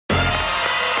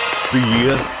The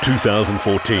year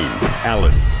 2014.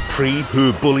 Alan, pre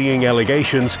her bullying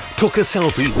allegations, took a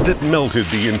selfie that melted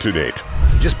the internet.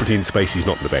 Just pretend Spacey's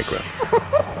not in the background.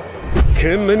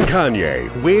 Kim and Kanye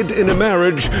wed in a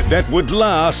marriage that would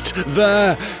last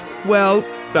the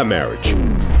marriage.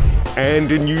 And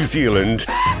in New Zealand,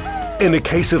 in a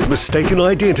case of mistaken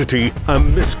identity, a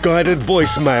misguided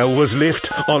voicemail was left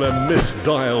on a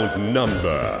misdialed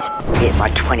number. Get my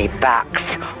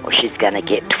 $20 or she's gonna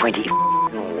get 20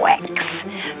 whacks.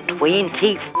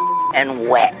 20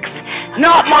 whacks.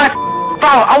 Not my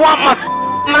fault, I want my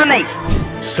money.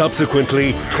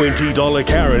 Subsequently, $20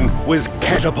 Karen was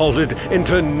catapulted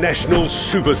into national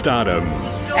superstardom.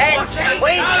 It's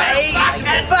 20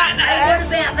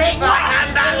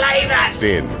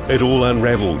 Then it all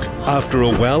unravelled after a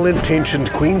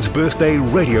well-intentioned Queen's birthday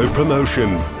radio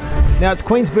promotion. Now, it's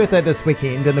Queen's birthday this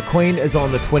weekend, and the Queen is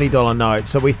on the $20 note,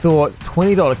 so we thought,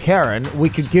 $20 Karen, we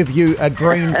could give you a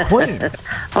green Queen.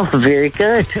 Oh, very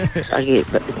good. I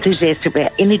get enthusiastic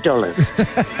about any dollars.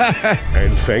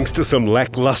 And thanks to some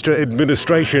lacklustre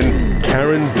administration,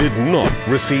 Karen did not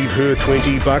receive her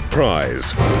 $20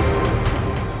 prize.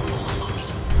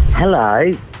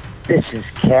 Hello, this is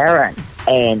Karen,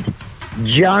 and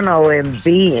Jono and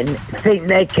Ben think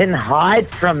they can hide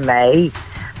from me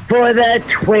for the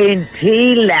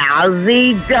 $20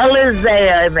 lousy dollars they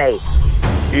owe me.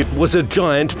 It was a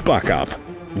giant buck-up.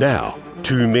 Now,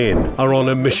 two men are on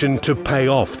a mission to pay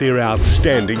off their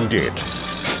outstanding debt.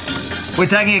 We're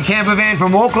taking a camper van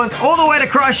from Auckland all the way to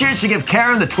Christchurch to give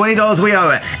Karen the $20 we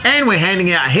owe her. And we're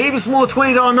handing out heaps more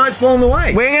 $20 notes along the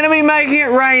way. We're going to be making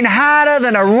it rain harder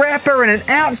than a rapper in an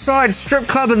outside strip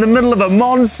club in the middle of a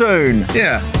monsoon.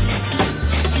 Yeah.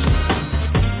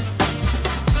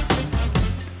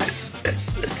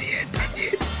 Is the end done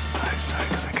yet? I hope so,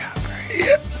 because I can't breathe.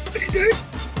 Yeah, me too.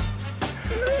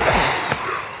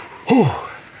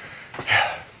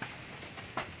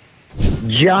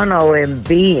 Jono and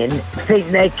Ben think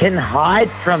they can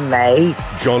hide from me.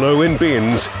 Jono and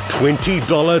Ben's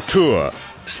 $20 tour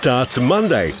starts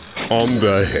Monday on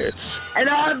The Hits. And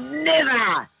I've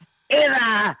never,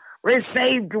 ever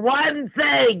received one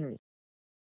thing.